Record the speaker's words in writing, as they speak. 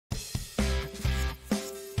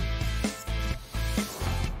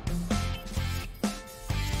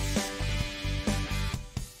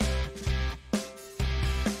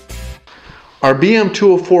Our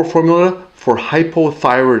BM204 formula for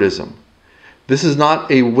hypothyroidism. This is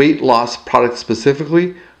not a weight loss product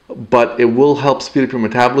specifically, but it will help speed up your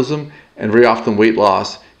metabolism, and very often weight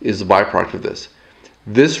loss is a byproduct of this.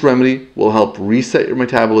 This remedy will help reset your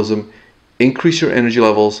metabolism, increase your energy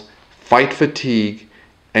levels, fight fatigue,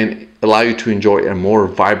 and allow you to enjoy a more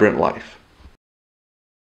vibrant life.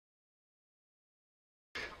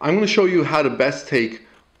 I'm going to show you how to best take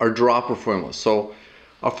our dropper formulas. So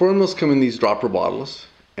our formulas come in these dropper bottles,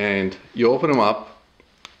 and you open them up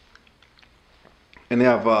and they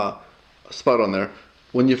have a spout on there.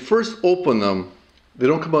 When you first open them, they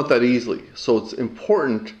don't come out that easily, so it's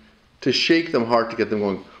important to shake them hard to get them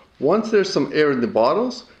going. Once there's some air in the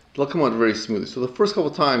bottles, they'll come out very smoothly. So the first couple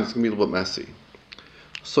times it's going to be a little bit messy.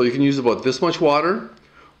 So you can use about this much water,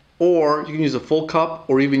 or you can use a full cup,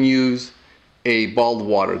 or even use a bottled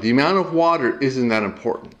water. The amount of water isn't that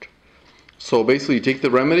important. So basically you take the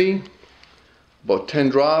remedy, about 10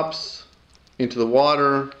 drops into the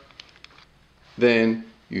water, then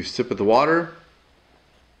you sip of the water.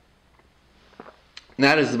 And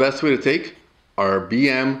that is the best way to take our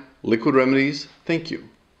BM liquid remedies. Thank you.